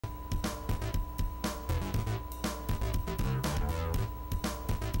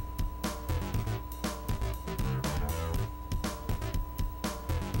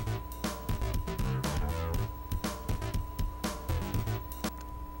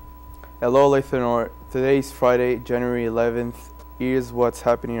Hello, Olathe. Today is Friday, January 11th. Here's what's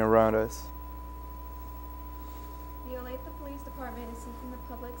happening around us. The Olathe Police Department is seeking the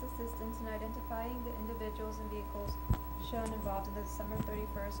public's assistance in identifying the individuals and vehicles shown involved in the December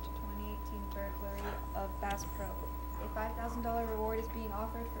 31st, 2018 burglary of Bass Pro. A $5,000 reward is being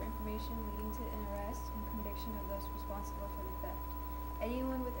offered for information leading to an arrest and conviction of those responsible for the theft.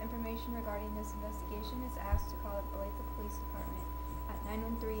 Anyone with information regarding this investigation is asked to call the Olathe Police Department at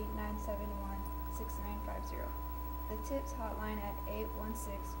 913-971-6950. The TIPS hotline at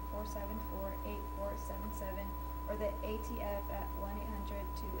 816-474-8477 or the ATF at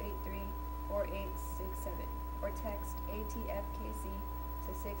 1-800-283-4867 or text ATFKC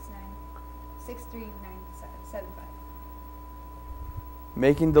to 63975.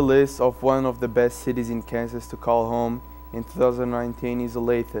 Making the list of one of the best cities in Kansas to call home in 2019 is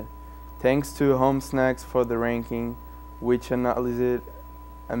Olathe. Thanks to Home Snacks for the ranking, which analyzed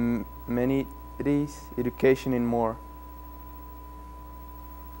amenities, education, and more.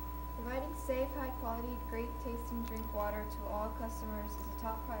 Providing safe, high-quality, great-tasting drink water to all customers is a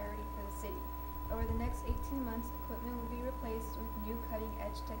top priority for the city. Over the next 18 months, equipment will be replaced with new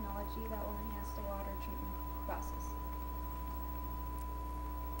cutting-edge technology that will enhance the water treatment process.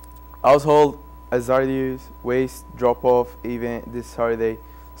 Household hazardous waste drop-off event this Saturday.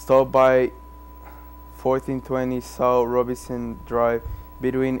 Stop by 1420 South Robinson Drive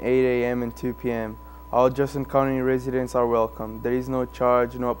between 8 a.m. and 2 p.m. All Jefferson County residents are welcome. There is no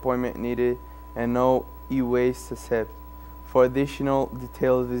charge, no appointment needed, and no e-waste accepted. For additional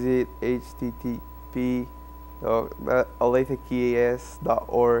details, visit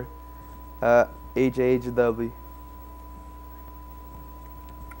http://olathekes.org HHW.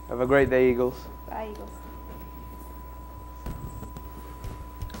 Have a great day, Eagles. Bye, Eagles.